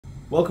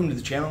Welcome to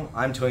the channel.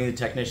 I'm Tony the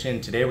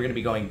Technician. Today we're going to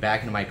be going back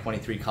into my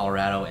 23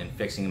 Colorado and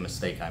fixing a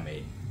mistake I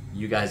made.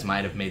 You guys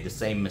might have made the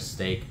same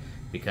mistake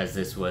because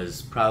this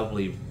was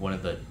probably one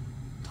of the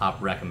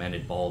top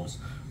recommended bulbs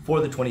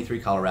for the 23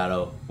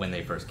 Colorado when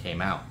they first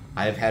came out.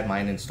 I have had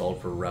mine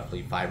installed for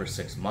roughly 5 or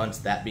 6 months,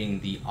 that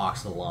being the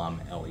Oxilam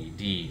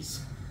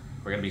LEDs.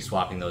 We're going to be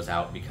swapping those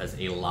out because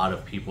a lot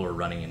of people are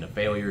running into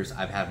failures.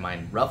 I've had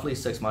mine roughly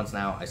 6 months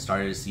now. I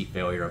started to see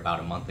failure about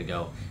a month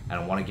ago, and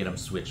I want to get them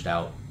switched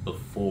out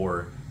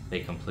before they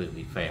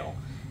completely fail.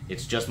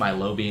 It's just my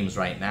low beams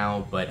right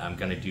now, but I'm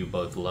going to do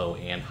both low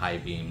and high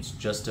beams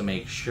just to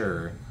make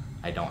sure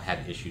I don't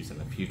have issues in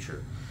the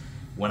future.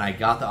 When I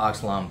got the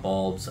Oxilam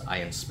bulbs,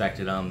 I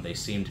inspected them. They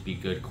seemed to be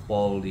good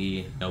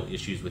quality, no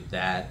issues with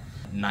that.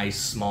 Nice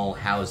small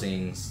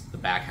housings, the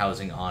back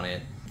housing on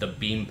it. The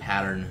beam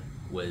pattern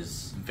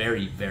was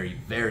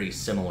very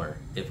similar,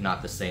 if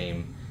not the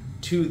same,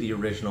 to the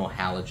original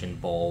halogen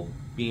bulb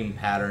beam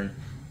pattern.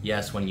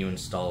 Yes, when you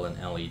install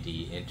an LED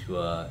into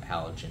a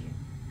halogen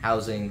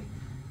housing,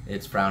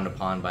 it's frowned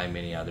upon by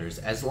many others,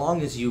 as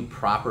long as you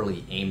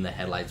properly aim the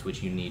headlights,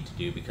 which you need to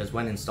do, because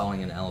when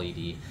installing an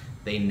LED,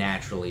 they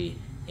naturally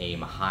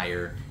aim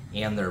higher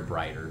and they're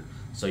brighter,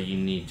 so you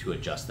need to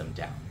adjust them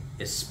down,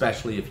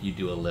 especially if you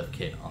do a lift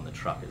kit on the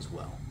truck as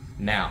well.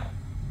 Now,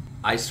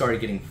 I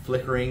started getting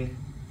flickering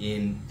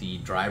in the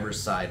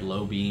driver's side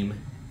low beam,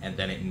 and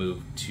then it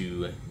moved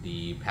to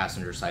the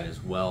passenger side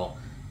as well.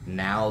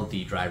 Now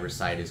the driver's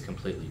side is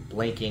completely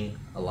blinking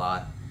a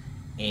lot,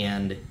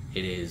 and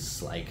it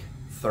is like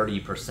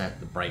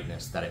 30% the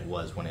brightness that it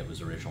was when it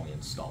was originally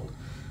installed.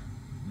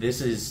 This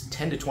is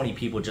 10 to 20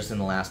 people just in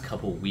the last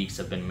couple weeks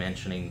have been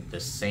mentioning the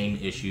same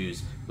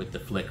issues with the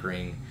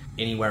flickering,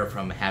 anywhere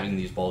from having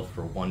these bulbs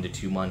for 1 to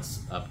 2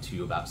 months up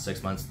to about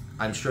 6 months.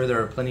 I'm sure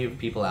there are plenty of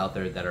people out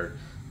there that are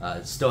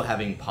still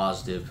having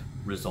positive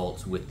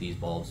results with these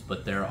bulbs,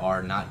 but there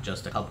are not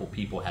just a couple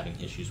people having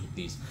issues with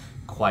these.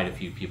 Quite a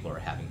few people are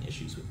having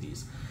issues with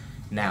these.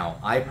 Now,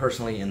 I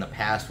personally, in the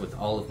past, with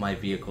all of my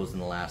vehicles in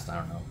the last,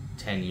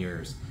 10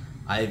 years,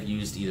 I've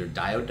used either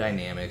Diode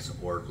Dynamics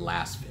or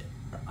Lasfit.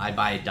 I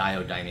buy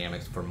Diode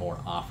Dynamics for more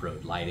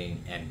off-road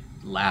lighting and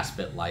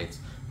Lasfit lights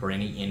for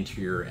any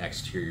interior,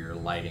 exterior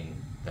lighting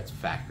that's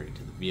factory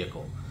to the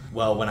vehicle.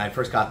 Well, when I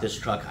first got this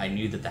truck, I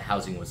knew that the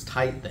housing was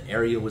tight, the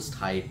area was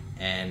tight,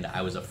 and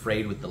I was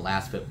afraid with the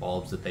Lasfit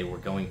bulbs that they were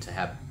going to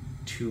have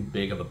too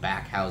big of a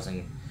back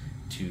housing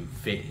to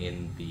fit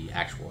in the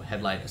actual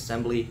headlight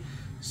assembly.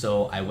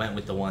 So I went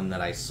with the one that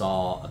I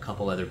saw a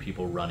couple other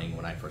people running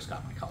when I first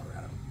got my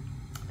Colorado,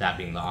 that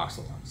being the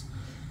Oxilams,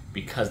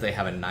 because they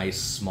have a nice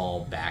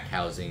small back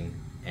housing.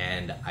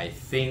 And I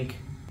think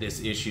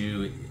this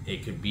issue,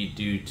 it could be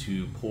due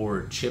to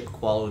poor chip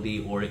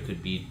quality, or it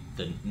could be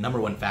the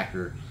number one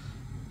factor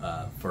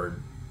for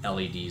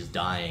LEDs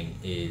dying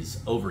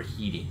is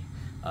overheating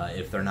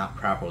if they're not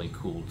properly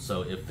cooled.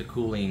 So if the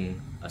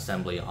cooling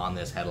assembly on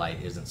this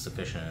headlight isn't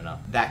sufficient enough,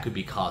 that could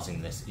be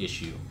causing this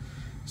issue.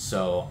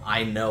 So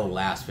I know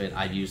Lasfit,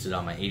 I've used it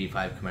on my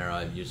 85 Camaro,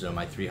 I've used it on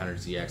my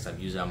 300ZX, I've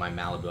used it on my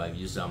Malibu, I've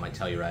used it on my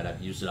Telluride,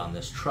 I've used it on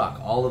this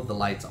truck. All of the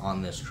lights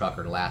on this truck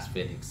are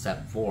Lasfit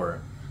except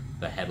for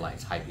the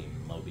headlights, high beam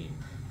and low beam.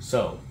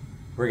 So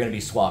we're going to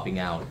be swapping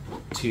out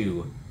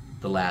to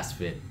the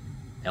Lasfit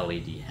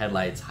LED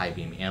headlights, high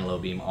beam and low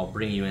beam. I'll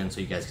bring you in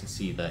so you guys can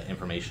see the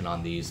information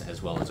on these,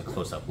 as well as a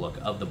close-up look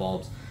of the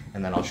bulbs,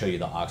 and then I'll show you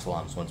the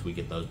Oxilams once we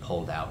get those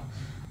pulled out.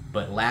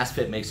 But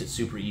Lasfit makes it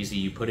super easy.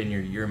 You put in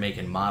your year, make,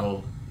 and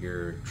model,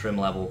 your trim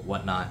level,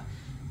 whatnot.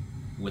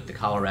 With the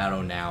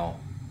Colorado now,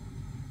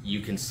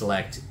 you can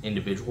select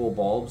individual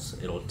bulbs.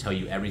 It'll tell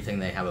you everything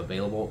they have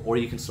available, or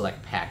you can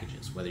select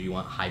packages, whether you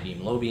want high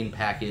beam, low beam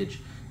package,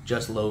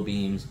 just low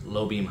beams,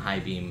 low beam, high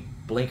beam,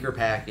 blinker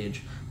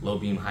package, low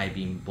beam, high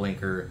beam,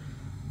 blinker,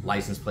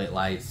 license plate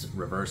lights,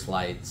 reverse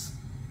lights,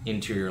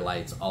 interior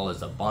lights, all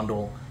as a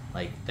bundle.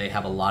 Like, they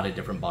have a lot of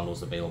different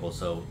bundles available.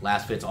 So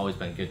Lasfit's always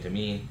been good to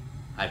me.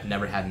 I've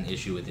never had an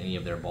issue with any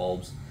of their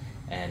bulbs,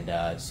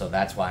 and so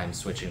that's why I'm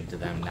switching to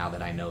them now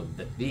that I know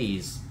that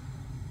these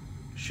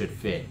should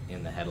fit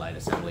in the headlight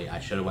assembly. I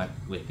should have went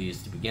with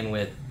these to begin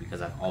with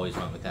because I've always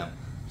went with them.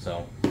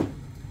 So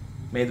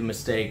made the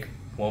mistake,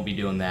 won't be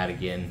doing that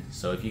again.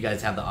 So if you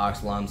guys have the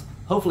Oxilams,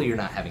 hopefully you're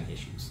not having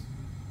issues,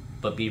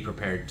 but be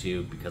prepared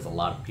to, because a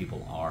lot of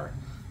people are.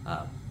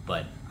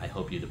 But I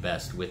hope you the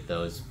best with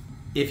those.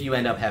 If you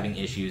end up having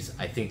issues,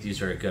 I think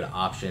these are a good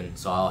option,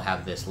 so I'll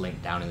have this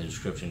link down in the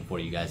description for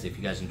you guys. If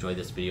you guys enjoyed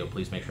this video,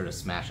 please make sure to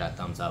smash that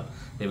thumbs up.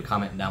 Leave a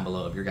comment down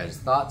below of your guys'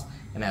 thoughts,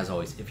 and as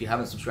always, if you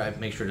haven't subscribed,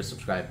 make sure to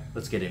subscribe.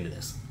 Let's get into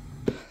this.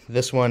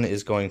 This one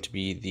is going to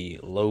be the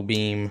low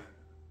beam,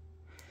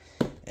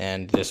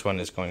 and this one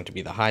is going to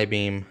be the high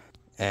beam.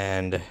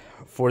 And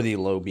for the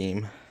low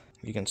beam,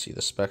 you can see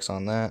the specs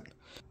on that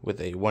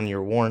with a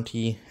 1-year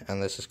warranty,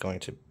 and this is going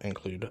to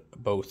include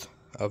both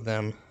of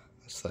them.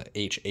 It's the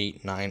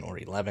H8, 9, or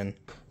 11.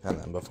 And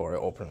then before I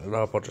open it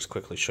up, I'll just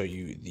quickly show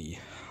you the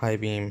high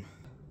beam.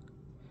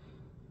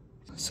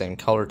 Same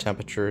color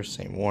temperature,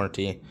 same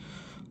warranty,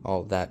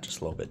 all of that, just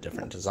a little bit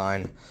different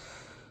design.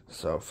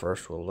 So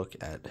first we'll look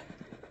at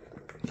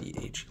the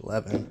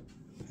H11,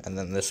 and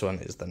then this one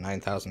is the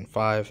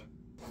 9005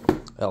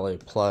 LA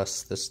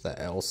Plus. This is the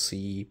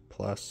LC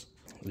Plus.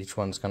 Each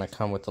one's going to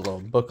come with a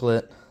little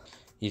booklet.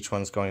 Each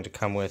one's going to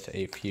come with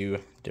a few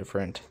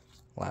different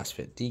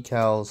Lasfit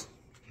decals.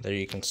 There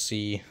you can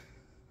see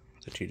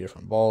the two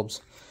different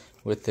bulbs.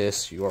 With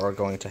this, you are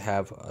going to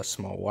have a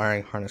small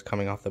wiring harness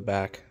coming off the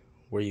back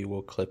where you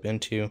will clip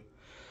into.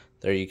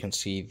 There you can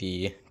see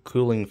the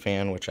cooling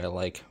fan, which I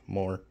like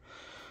more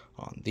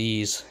on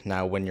these.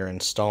 Now when you're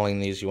installing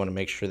these, you want to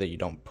make sure that you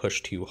don't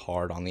push too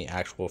hard on the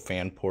actual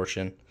fan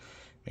portion.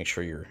 Make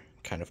sure you're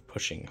kind of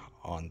pushing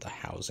on the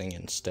housing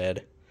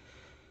instead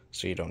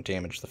so you don't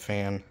damage the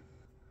fan.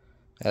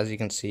 As you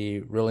can see,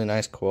 really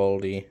nice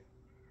quality,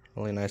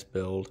 really nice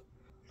build,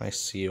 nice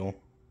seal.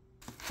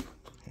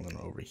 And then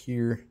over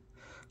here,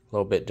 a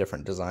little bit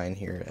different design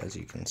here, as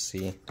you can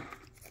see,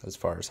 as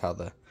far as how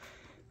the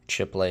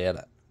chip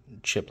layout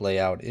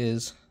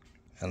is.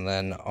 And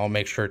then I'll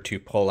make sure to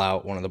pull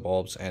out one of the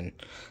bulbs and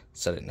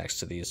set it next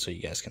to these so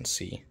you guys can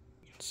see.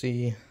 You can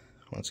see,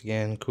 once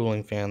again,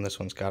 cooling fan. This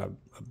one's got a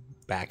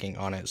backing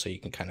on it so you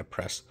can kind of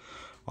press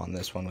on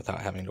this one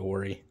without having to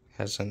worry.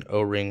 Has an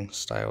O-ring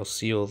style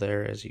seal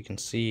there, as you can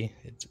see.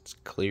 It's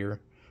clear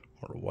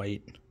or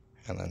white.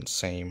 And then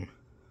same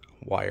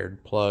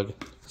wired plug.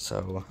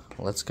 So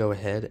let's go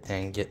ahead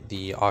and get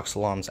the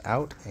Oxilams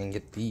out and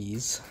get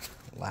these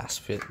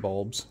Lasfit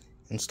bulbs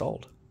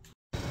installed.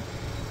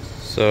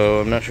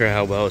 So I'm not sure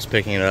how well it's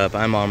picking it up.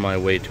 I'm on my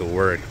way to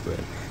work, but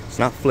it's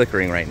not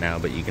flickering right now,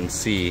 but you can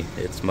see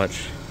it's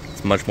much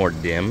more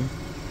dim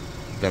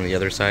than the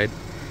other side.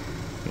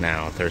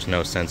 Now there's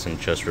no sense in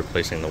just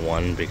replacing the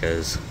one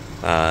because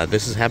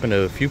this has happened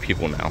to a few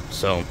people now,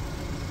 so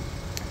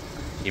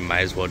you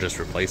might as well just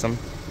replace them,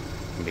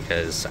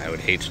 because I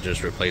would hate to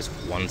just replace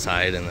one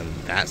side and then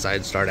that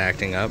side start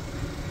acting up.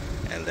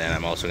 And then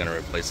I'm also going to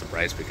replace the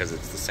brights because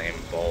it's the same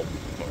bulb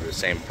or the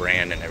same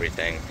brand and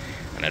everything,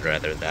 and I'd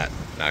rather that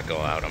not go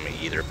out on me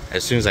either.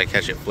 As soon as I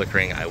catch it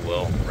flickering, I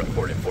will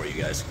record it for you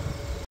guys.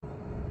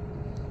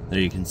 There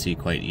you can see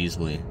quite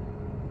easily.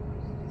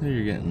 There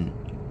you're getting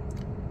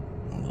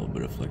a little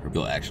bit of flicker.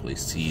 You'll actually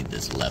see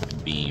this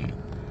left beam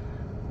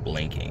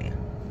blinking.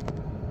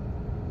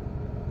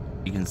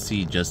 You can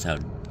see just how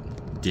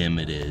dim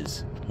it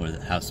is, or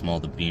how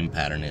small the beam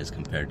pattern is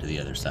compared to the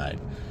other side.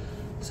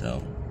 So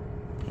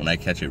when I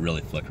catch it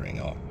really flickering,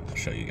 I'll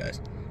show you guys.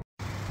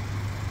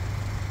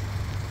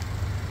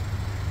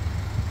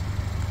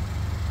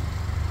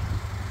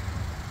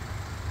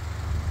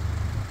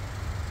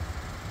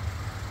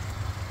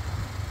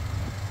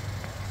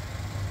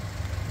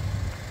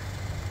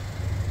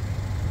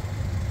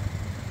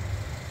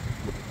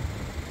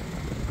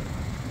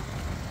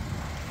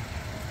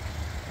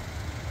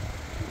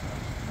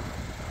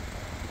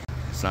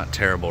 It's not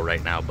terrible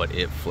right now, but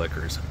it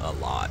flickers a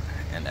lot.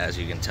 And as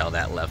you can tell,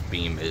 that left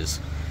beam is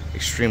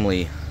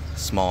extremely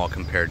small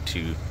compared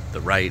to the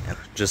right.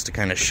 Just to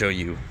kind of show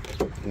you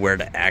where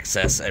to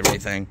access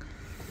everything,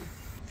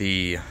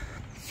 the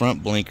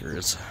front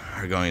blinkers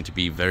are going to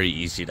be very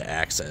easy to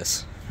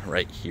access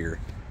right here.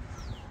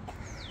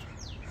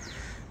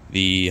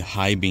 The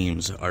high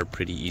beams are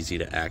pretty easy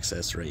to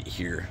access right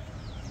here.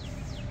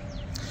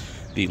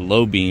 The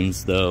low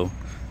beams, though,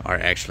 are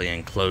actually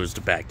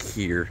enclosed back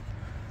here.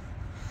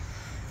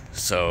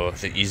 So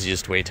the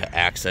easiest way to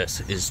access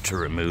is to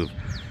remove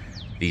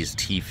these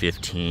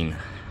T15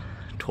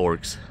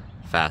 Torx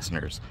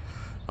fasteners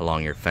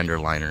along your fender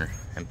liner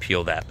and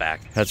peel that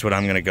back. That's what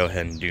I'm going to go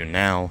ahead and do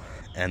now.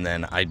 And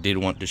then I did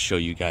want to show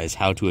you guys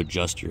how to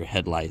adjust your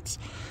headlights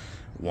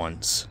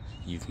once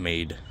you've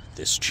made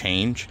this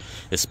change,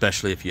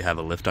 especially if you have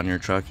a lift on your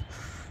truck.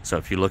 So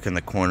if you look in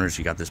the corners,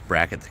 you got this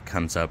bracket that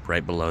comes up.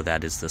 Right below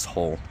that is this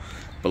hole.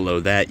 Below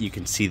that, you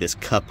can see this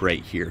cup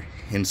right here.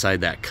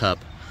 Inside that cup,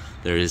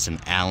 there is an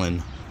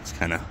Allen. It's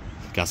kind of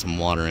got some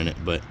water in it,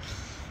 but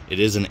it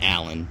is an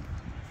Allen.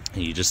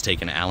 And you just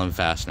take an Allen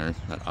fastener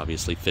that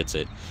obviously fits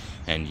it,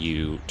 and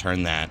you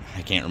turn that.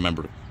 I can't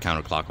remember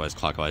counterclockwise,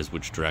 clockwise,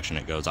 which direction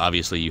it goes.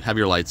 Obviously, you have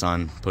your lights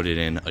on, put it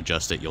in,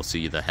 adjust it. You'll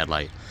see the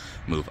headlight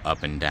move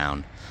up and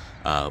down.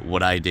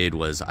 What I did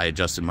was I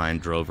adjusted mine,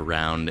 drove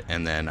around,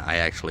 and then I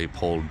actually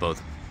pulled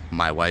both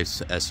my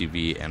wife's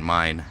SUV and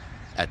mine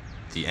at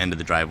the end of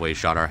the driveway,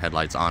 shot our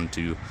headlights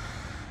onto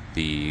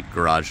the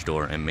garage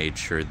door and made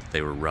sure that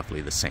they were roughly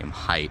the same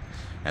height.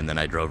 And then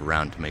I drove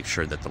around to make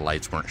sure that the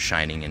lights weren't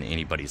shining in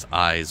anybody's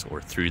eyes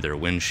or through their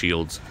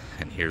windshields.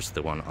 And here's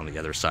the one on the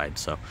other side.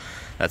 So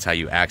that's how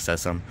you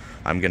access them.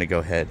 I'm gonna go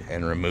ahead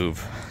and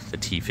remove the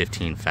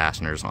T15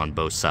 fasteners on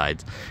both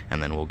sides,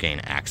 and then we'll gain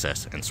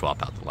access and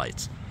swap out the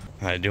lights.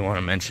 I do want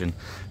to mention,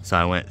 so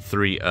I went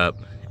 3 up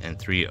and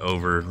 3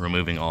 over,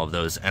 removing all of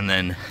those. And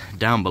then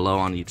down below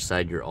on each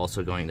side, you're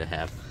also going to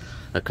have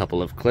a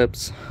couple of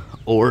clips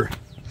or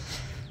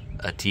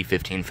a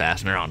T15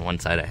 fastener. On one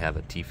side I have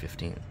a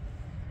T15.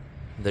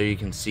 There you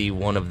can see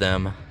one of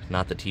them,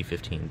 not the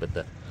T15, but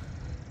the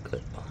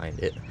clip behind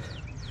it.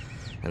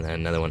 And then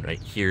another one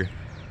right here.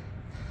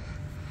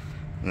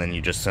 and then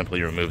you just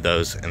simply remove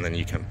those, and then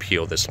you can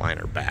peel this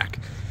liner back.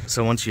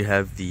 So once you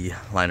have the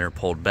liner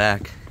pulled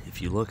back,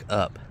 if you look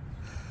up,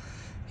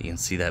 you can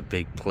see that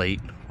big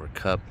plate or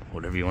cup,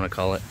 whatever you want to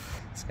call it.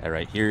 This guy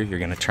right here, you're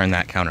going to turn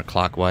that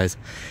counterclockwise,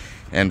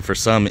 and for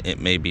some it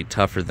may be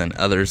tougher than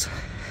others.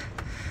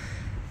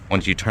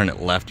 Once you turn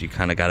it left, you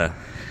kind of gotta,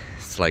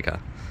 it's like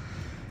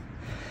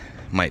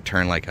might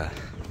turn like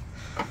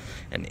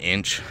an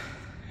inch,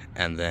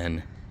 and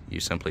then you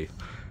simply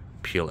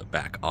peel it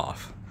back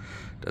off.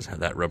 It does have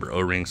that rubber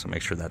O-ring, so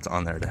make sure that's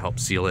on there to help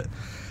seal it.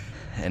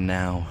 And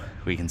now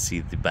we can see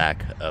the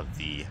back of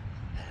the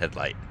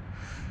headlight.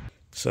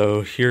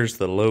 So here's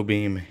the low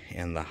beam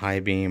and the high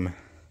beam.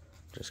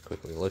 Just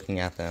quickly looking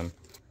at them,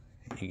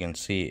 you can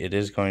see it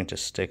is going to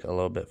stick a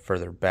little bit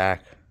further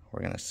back.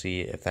 We're going to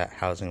see if that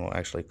housing will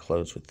actually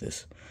close with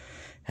this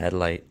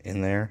headlight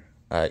in there.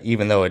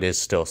 Even though it is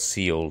still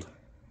sealed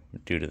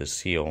due to the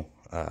seal,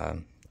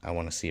 I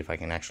want to see if I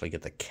can actually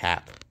get the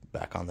cap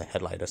back on the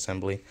headlight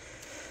assembly.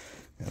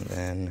 And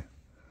then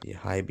the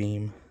high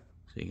beam,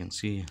 so you can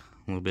see a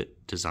little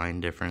bit design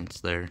difference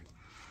there.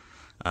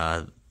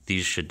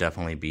 These should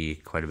definitely be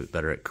quite a bit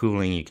better at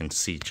cooling. You can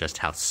see just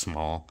how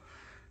small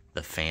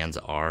the fans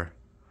are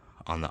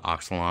on the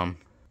Oxilam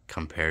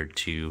compared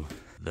to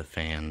the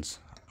fans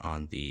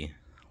on the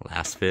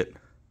Lasfit.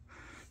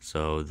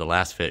 So the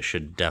Lasfit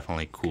should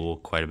definitely cool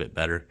quite a bit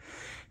better.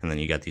 And then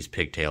you got these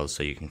pigtails,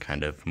 so you can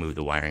kind of move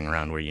the wiring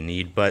around where you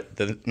need. But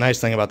the nice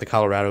thing about the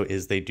Colorado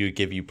is they do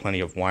give you plenty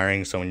of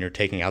wiring. So when you're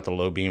taking out the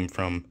low beam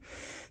from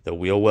the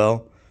wheel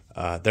well,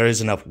 there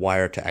is enough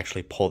wire to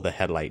actually pull the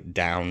headlight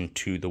down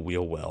to the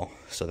wheel well.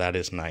 So that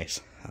is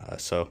nice.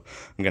 So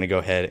I'm going to go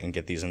ahead and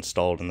get these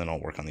installed, and then I'll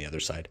work on the other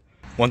side.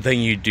 One thing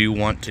you do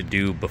want to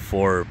do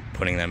before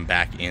putting them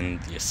back in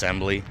the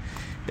assembly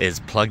is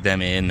plug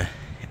them in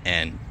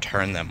and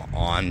turn them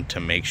on to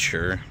make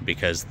sure,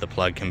 because the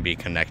plug can be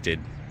connected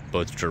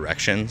both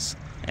directions,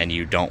 and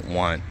you don't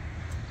want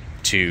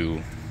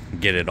to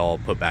get it all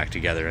put back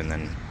together and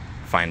then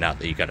find out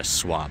that you got to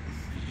swap.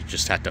 You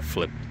just have to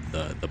flip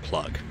the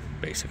plug,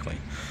 basically.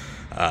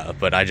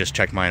 But I just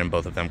checked mine and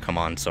both of them come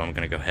on, so I'm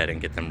going to go ahead and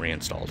get them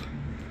reinstalled.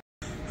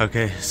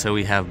 Okay, so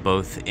we have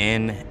both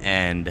in,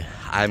 and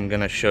I'm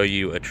going to show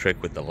you a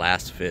trick with the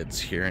Lasfits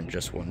here in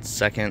just one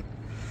second.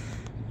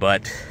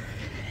 But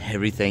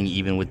everything,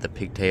 even with the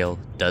pigtail,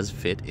 does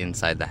fit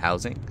inside the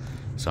housing.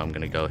 So I'm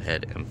going to go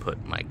ahead and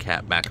put my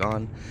cap back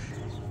on.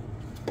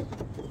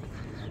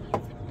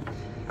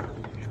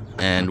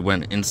 And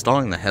when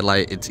installing the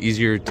headlight, it's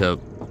easier to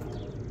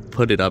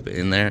put it up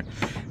in there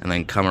and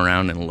then come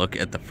around and look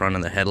at the front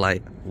of the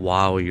headlight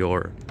while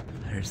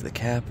there's the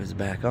cap is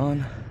back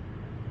on.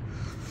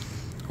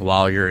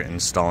 While you're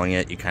installing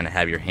it, you kind of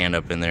have your hand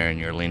up in there and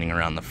you're leaning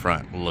around the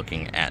front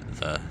looking at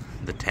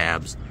the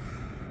tabs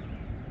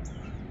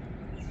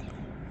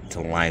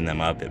to line them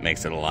up. It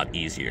makes it a lot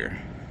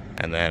easier.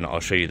 And then I'll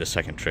show you the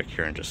second trick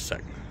here in just a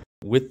sec.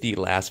 With the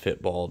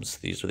Lasfit bulbs,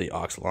 these are the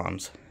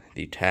Oxilams,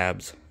 the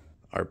tabs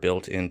are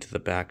built into the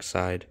back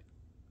side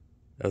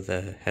of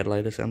the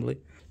headlight assembly,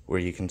 where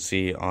you can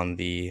see on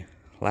the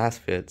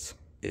Lasfits,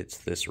 it's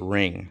this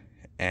ring.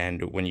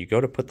 And when you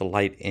go to put the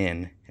light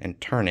in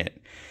and turn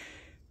it,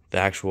 the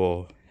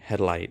actual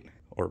headlight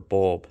or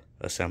bulb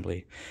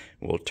assembly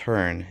will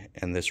turn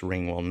and this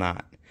ring will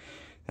not.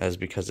 That is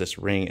because this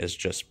ring is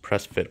just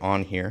press fit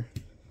on here.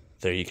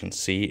 There you can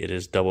see it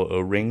is double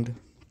O-ringed,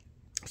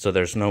 so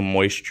there's no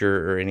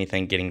moisture or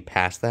anything getting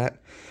past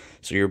that.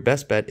 So your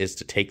best bet is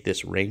to take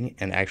this ring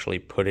and actually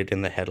put it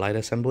in the headlight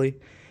assembly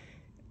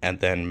and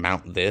then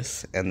mount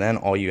this, and then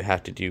all you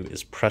have to do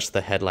is press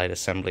the headlight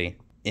assembly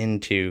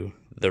into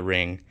the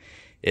ring.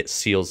 It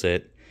seals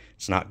it.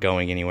 It's not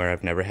going anywhere.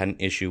 I've never had an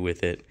issue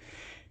with it.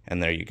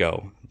 And there you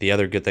go. The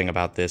other good thing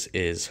about this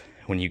is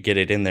when you get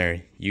it in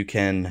there, you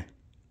can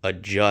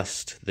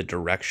adjust the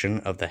direction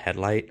of the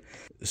headlight.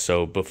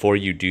 So before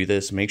you do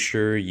this, make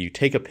sure you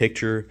take a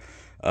picture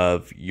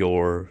of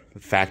your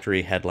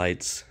factory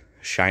headlights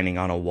shining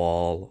on a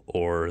wall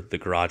or the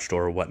garage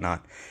door or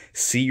whatnot.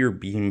 See your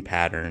beam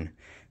pattern,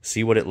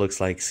 see what it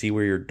looks like, see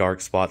where your dark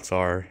spots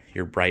are,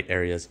 your bright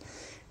areas.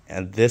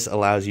 And this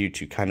allows you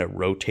to kind of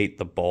rotate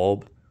the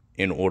bulb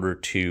in order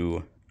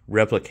to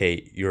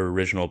replicate your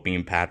original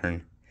beam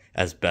pattern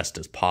as best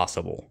as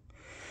possible.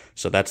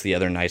 So that's the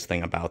other nice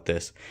thing about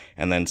this.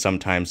 And then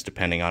sometimes,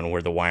 depending on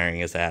where the wiring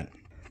is at,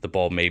 the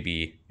bulb may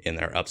be in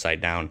there upside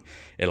down.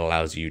 It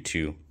allows you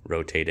to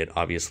rotate it.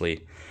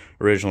 Obviously,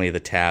 originally the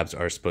tabs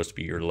are supposed to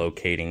be your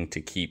locating to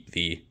keep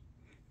the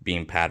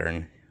beam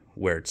pattern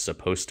where it's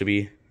supposed to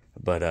be.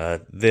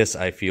 But this,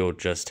 I feel,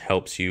 just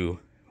helps you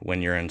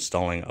when you're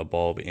installing a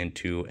bulb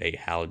into a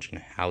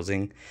halogen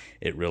housing.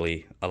 It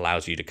really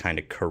allows you to kind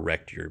of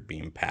correct your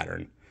beam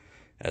pattern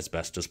as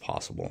best as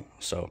possible.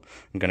 So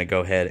I'm going to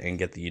go ahead and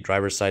get the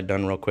driver's side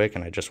done real quick,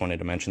 and I just wanted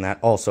to mention that.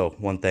 Also,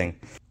 one thing,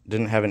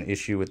 didn't have an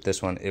issue with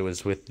this one. It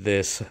was with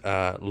this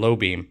low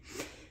beam.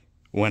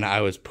 When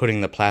I was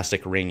putting the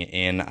plastic ring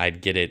in,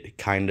 I'd get it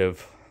kind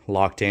of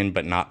locked in,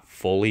 but not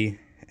fully,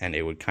 and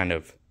it would kind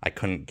of, I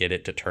couldn't get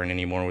it to turn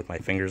anymore with my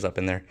fingers up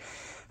in there.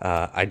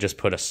 I just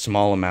put a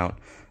small amount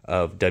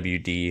of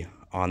WD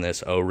on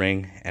this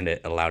O-ring and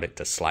it allowed it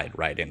to slide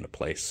right into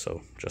place.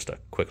 So just a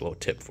quick little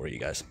tip for you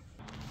guys.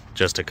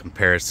 Just a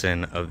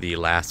comparison of the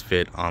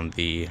Lasfit on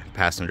the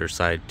passenger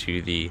side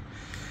to the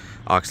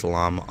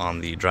Oxilam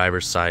on the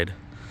driver's side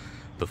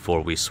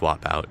before we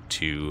swap out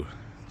to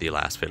the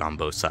Lasfit on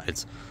both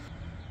sides.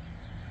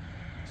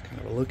 Just kind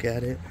of a look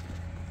at it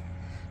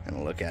and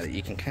a look at it.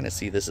 You can kind of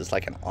see this is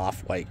like an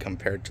off-white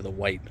compared to the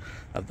white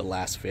of the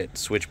Lasfit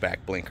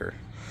switchback blinker.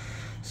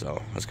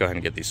 So let's go ahead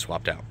and get these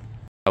swapped out.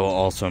 I will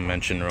also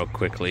mention real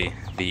quickly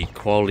the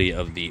quality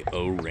of the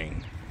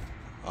O-ring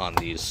on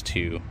these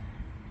two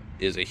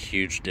is a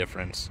huge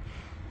difference.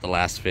 The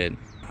Lasfit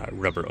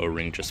rubber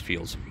O-ring just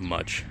feels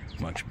much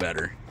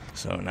better.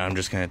 So now I'm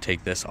just going to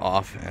take this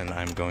off and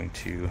I'm going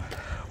to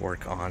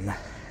work on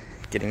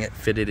getting it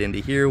fitted into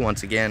here.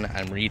 Once again,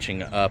 I'm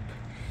reaching up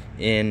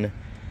in,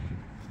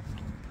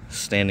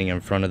 standing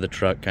in front of the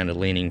truck, kind of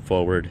leaning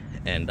forward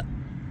and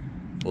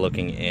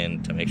looking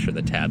in to make sure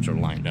the tabs are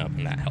lined up,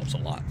 and that helps a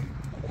lot.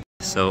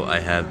 So I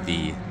have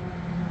the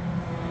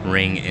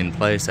ring in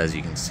place. As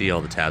you can see,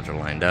 all the tabs are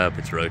lined up.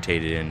 It's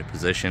rotated into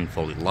position,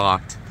 fully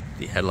locked.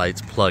 The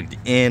headlights plugged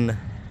in.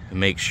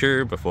 Make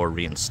sure before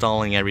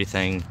reinstalling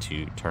everything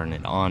to turn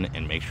it on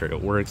and make sure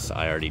it works.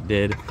 I already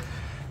did.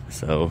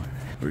 So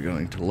we're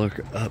going to look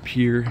up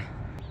here,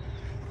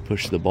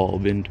 push the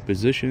bulb into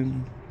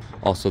position.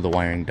 Also, the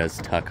wiring does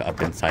tuck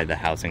up inside the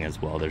housing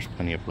as well. There's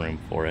plenty of room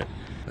for it.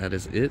 That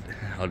is it.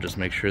 I'll just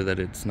make sure that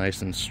it's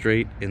nice and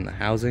straight in the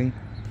housing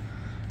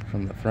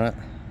from the front,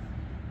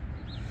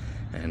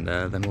 and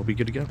then we'll be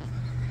good to go.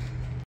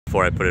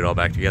 Before I put it all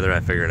back together, I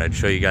figured I'd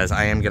show you guys.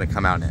 I am going to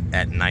come out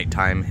at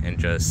nighttime and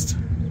just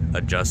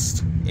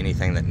adjust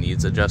anything that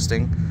needs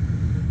adjusting,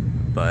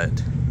 but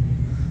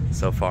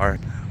so far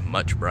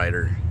much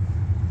brighter.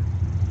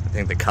 I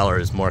think the color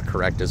is more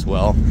correct as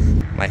well.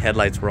 My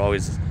headlights were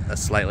always a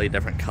slightly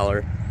different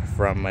color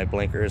from my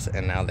blinkers,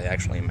 and now they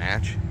actually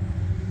match,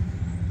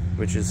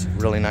 which is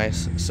really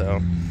nice.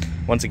 So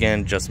once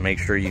again, just make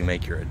sure you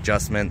make your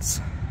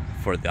adjustments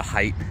for the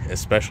height,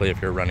 especially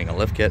if you're running a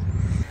lift kit.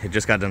 It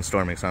just got done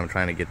storming, so I'm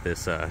trying to get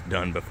this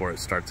done before it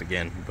starts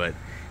again. But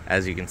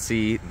as you can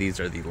see, these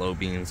are the low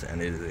beams,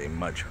 and it is a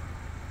much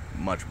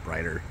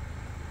brighter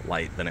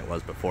light than it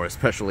was before,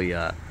 especially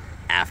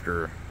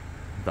after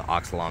the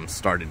Oxilam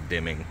started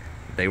dimming.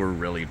 They were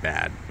really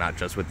bad, not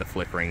just with the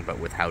flickering, but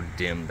with how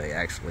dim they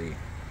actually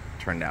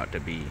turned out to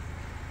be.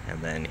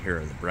 And then here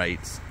are the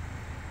brights.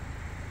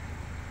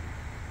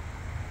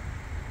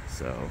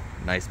 So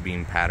nice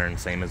beam pattern,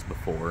 same as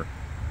before.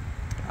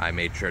 I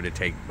made sure to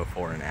take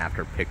before and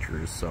after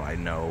pictures so I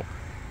know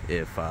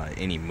if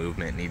any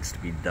movement needs to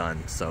be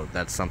done. So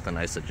that's something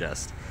I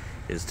suggest,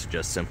 is to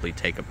just simply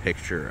take a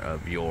picture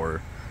of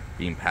your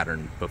beam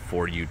pattern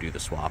before you do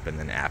the swap and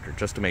then after,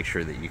 just to make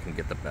sure that you can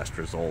get the best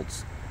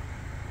results.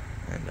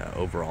 And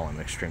overall, I'm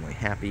extremely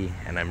happy,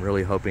 and I'm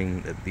really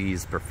hoping that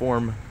these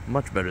perform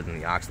much better than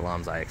the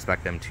Oxilams. I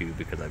expect them to,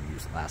 because I've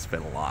used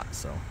Lasfit a lot.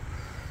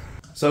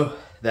 So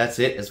that's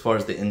it as far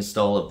as the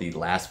install of the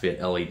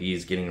Lasfit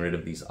LEDs, getting rid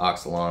of these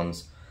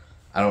Oxilams.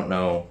 I don't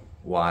know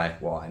why.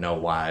 Well, I know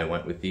why I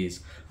went with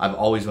these. I've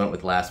always went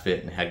with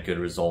Lasfit and had good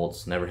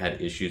results, never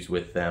had issues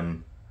with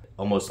them.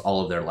 Almost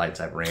all of their lights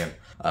I've ran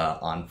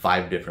on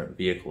 5 different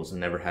vehicles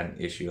and never had an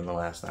issue in the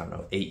last, I don't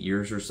know, 8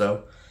 years or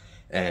so.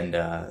 And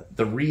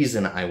the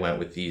reason I went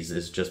with these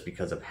is just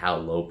because of how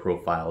low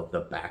profile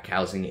the back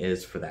housing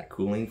is for that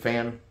cooling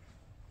fan,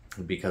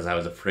 because I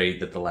was afraid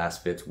that the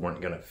Lasfits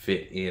weren't going to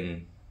fit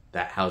in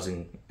that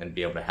housing and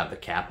be able to have the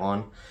cap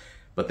on,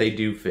 but they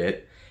do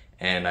fit.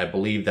 And I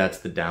believe that's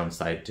the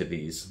downside to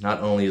these. Not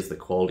only is the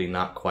quality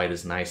not quite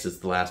as nice as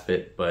the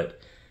Lasfit,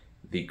 but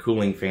the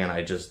cooling fan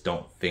I just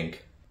don't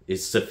think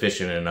is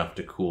sufficient enough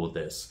to cool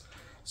this.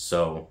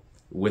 So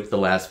with the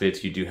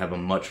Lasfits, you do have a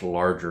much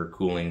larger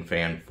cooling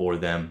fan for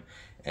them,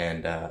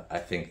 and I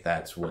think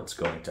that's what's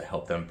going to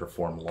help them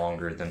perform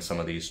longer than some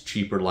of these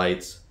cheaper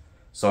lights.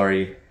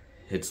 Sorry,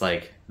 it's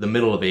like the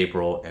middle of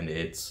April and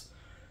it's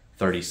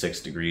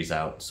 36 degrees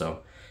out, so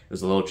it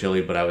was a little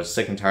chilly, but I was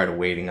sick and tired of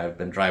waiting. I've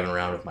been driving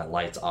around with my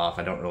lights off.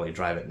 I don't really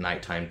drive at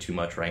nighttime too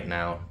much right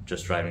now,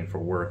 just driving for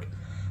work.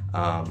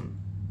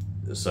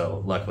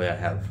 So luckily I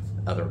have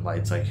other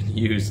lights I can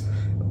use,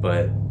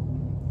 but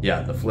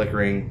yeah, the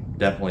flickering,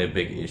 definitely a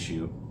big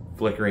issue.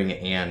 Flickering,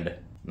 and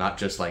not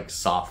just like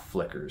soft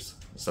flickers.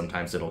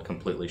 Sometimes it'll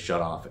completely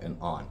shut off and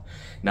on.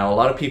 Now, a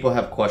lot of people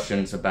have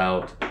questions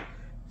about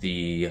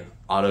the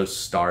auto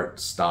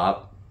start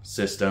stop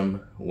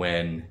system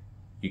when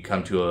you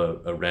come to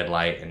a red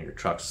light and your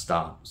truck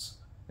stops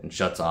and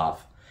shuts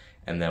off,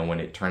 and then when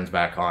it turns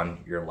back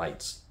on, your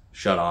lights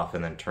shut off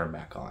and then turn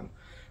back on.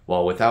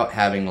 Well, without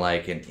having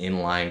like an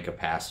inline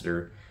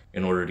capacitor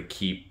in order to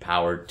keep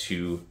power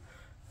to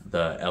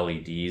the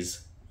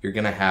LEDs, you're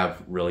gonna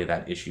have really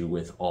that issue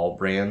with all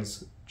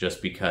brands,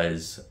 just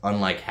because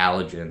unlike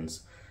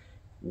halogens,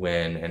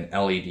 when an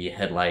LED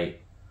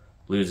headlight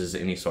loses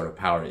any sort of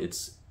power,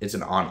 it's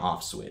an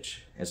on-off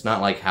switch. It's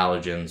not like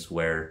halogens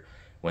where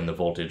when the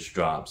voltage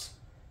drops,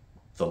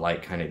 the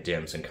light kind of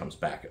dims and comes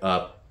back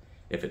up.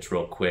 If it's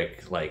real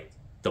quick, like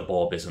the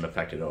bulb isn't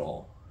affected at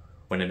all.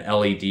 When an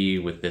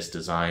LED with this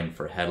design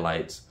for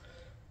headlights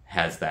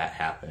has that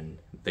happen,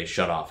 they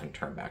shut off and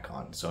turn back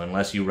on. So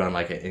unless you run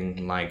like an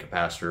inline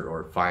capacitor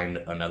or find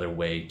another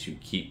way to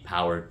keep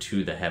power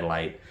to the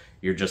headlight,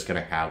 you're just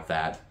gonna have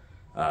that.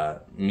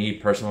 Me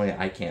personally,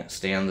 I can't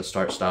stand the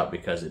start stop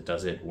because it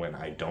does it when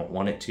I don't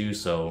want it to.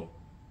 So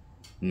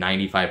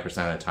 95%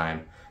 of the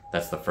time,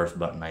 that's the first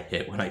button I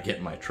hit when I get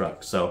in my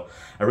truck. So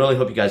I really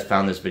hope you guys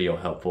found this video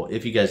helpful.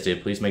 If you guys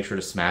did, please make sure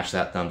to smash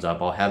that thumbs up.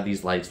 I'll have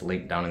these lights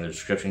linked down in the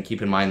description.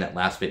 Keep in mind that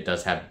Lasfit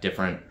does have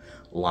different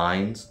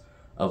lines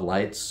of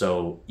lights.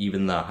 So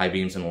even the high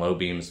beams and low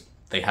beams,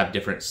 they have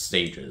different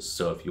stages.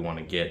 So if you want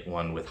to get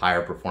one with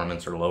higher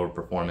performance or lower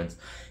performance,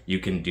 you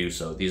can do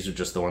so. These are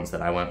just the ones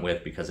that I went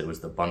with because it was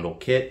the bundle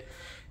kit.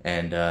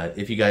 And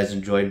if you guys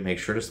enjoyed, make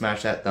sure to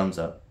smash that thumbs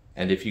up.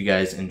 And if you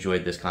guys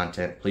enjoyed this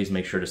content, please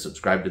make sure to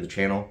subscribe to the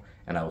channel,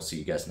 and I will see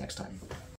you guys next time.